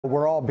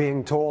We're all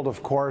being told,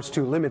 of course,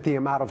 to limit the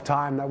amount of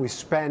time that we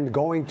spend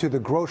going to the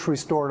grocery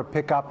store to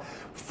pick up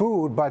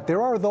food, but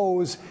there are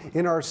those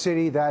in our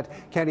city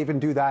that can't even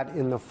do that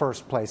in the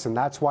first place, and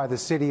that's why the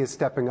city is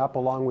stepping up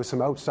along with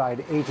some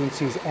outside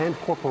agencies and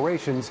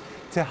corporations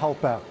to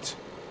help out.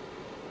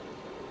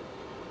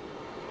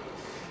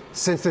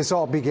 Since this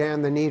all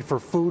began, the need for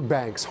food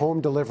banks, home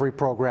delivery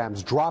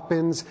programs,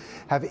 drop-ins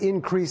have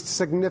increased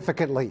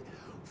significantly.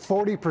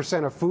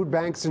 40% of food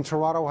banks in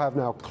Toronto have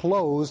now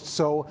closed,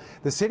 so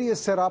the city has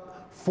set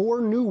up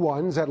 4 new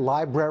ones at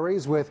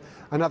libraries, with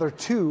another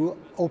 2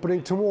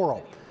 opening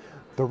tomorrow.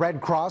 The Red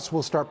Cross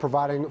will start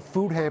providing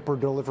food hamper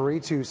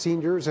delivery to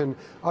seniors and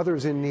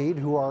others in need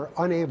who are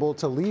unable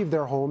to leave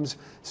their homes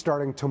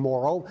starting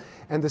tomorrow.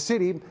 And the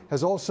city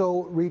has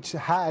also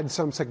had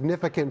some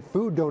significant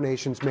food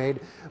donations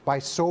made by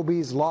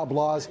Sobeys,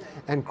 Loblaws,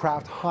 and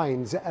Kraft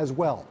Heinz as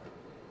well.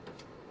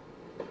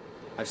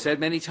 I've said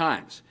many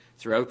times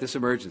throughout this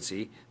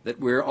emergency that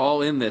we're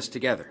all in this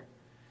together.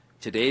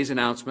 Today's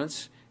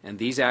announcements and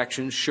these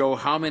actions show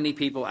how many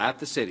people at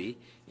the city,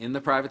 in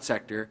the private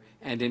sector,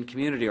 and in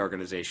community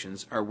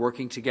organizations are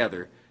working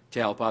together to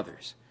help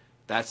others.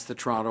 That's the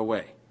Toronto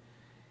way.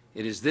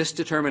 It is this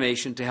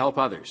determination to help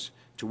others,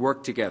 to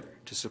work together,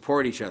 to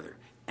support each other,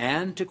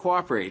 and to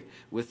cooperate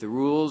with the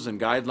rules and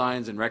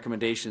guidelines and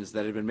recommendations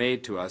that have been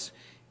made to us.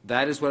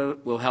 That is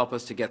what will help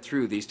us to get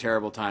through these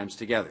terrible times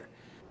together.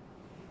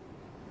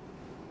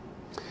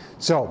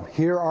 So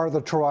here are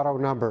the Toronto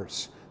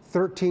numbers.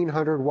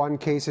 1,301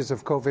 cases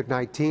of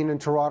COVID-19 in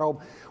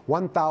Toronto.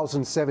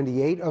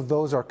 1,078 of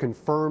those are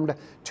confirmed.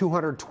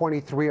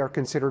 223 are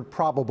considered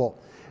probable.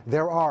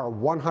 There are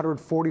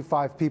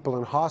 145 people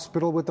in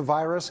hospital with the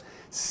virus.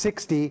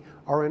 60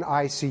 are in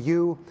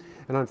ICU.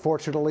 And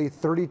unfortunately,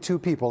 32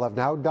 people have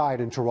now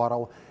died in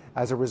Toronto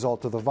as a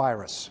result of the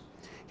virus.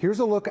 Here's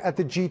a look at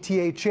the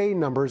GTHA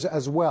numbers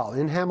as well.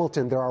 In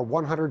Hamilton, there are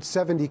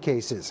 170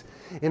 cases.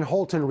 In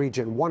Halton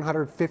Region,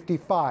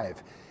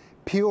 155.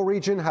 Peel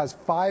Region has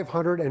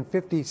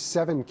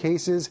 557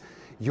 cases.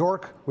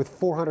 York with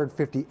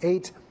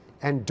 458.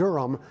 And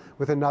Durham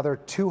with another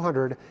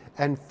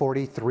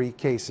 243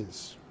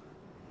 cases.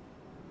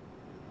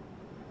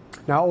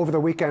 Now, over the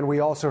weekend, we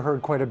also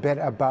heard quite a bit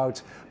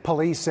about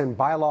police and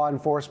bylaw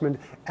enforcement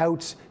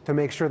out to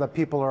make sure that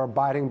people are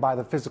abiding by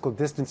the physical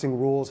distancing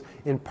rules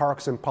in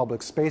parks and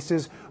public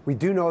spaces. We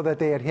do know that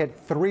they had hit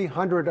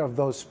 300 of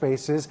those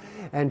spaces,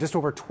 and just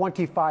over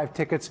 25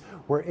 tickets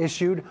were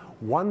issued.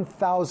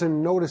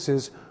 1,000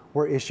 notices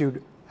were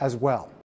issued as well.